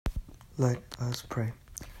Let us pray.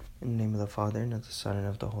 In the name of the Father, and of the Son, and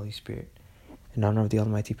of the Holy Spirit. In honor of the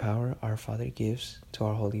almighty power our Father gives to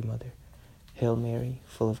our Holy Mother. Hail Mary,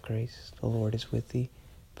 full of grace, the Lord is with thee.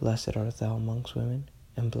 Blessed art thou amongst women,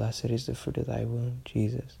 and blessed is the fruit of thy womb,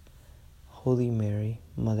 Jesus. Holy Mary,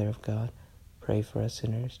 Mother of God, pray for us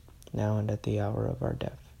sinners, now and at the hour of our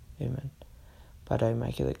death. Amen. By thy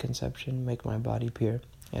immaculate conception, make my body pure,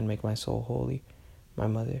 and make my soul holy. My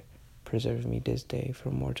Mother, preserve me this day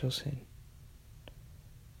from mortal sin.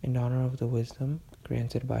 In honor of the wisdom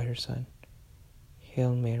granted by her Son.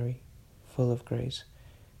 Hail Mary, full of grace,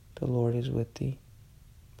 the Lord is with thee.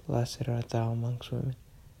 Blessed art thou amongst women,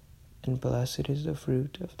 and blessed is the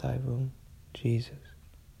fruit of thy womb, Jesus.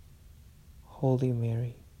 Holy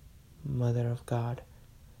Mary, Mother of God,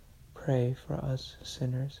 pray for us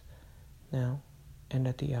sinners, now and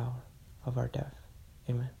at the hour of our death.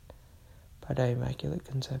 Amen. By thy immaculate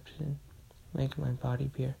conception, make my body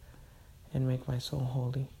pure, and make my soul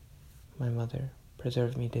holy. My Mother,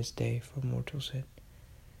 preserve me this day from mortal sin.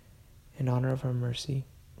 In honor of her mercy,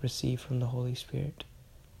 receive from the Holy Spirit.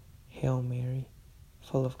 Hail Mary,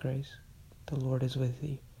 full of grace, the Lord is with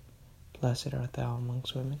thee. Blessed art thou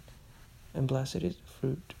amongst women, and blessed is the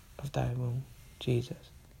fruit of thy womb, Jesus.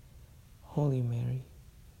 Holy Mary,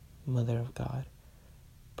 Mother of God,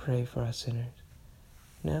 pray for us sinners,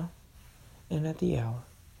 now and at the hour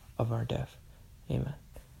of our death. Amen.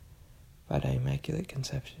 By thy immaculate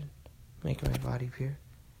conception, make my body pure,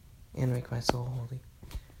 and make my soul holy.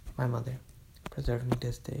 My Mother, preserve me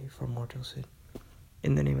this day from mortal sin.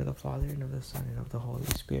 In the name of the Father, and of the Son, and of the Holy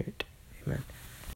Spirit. Amen.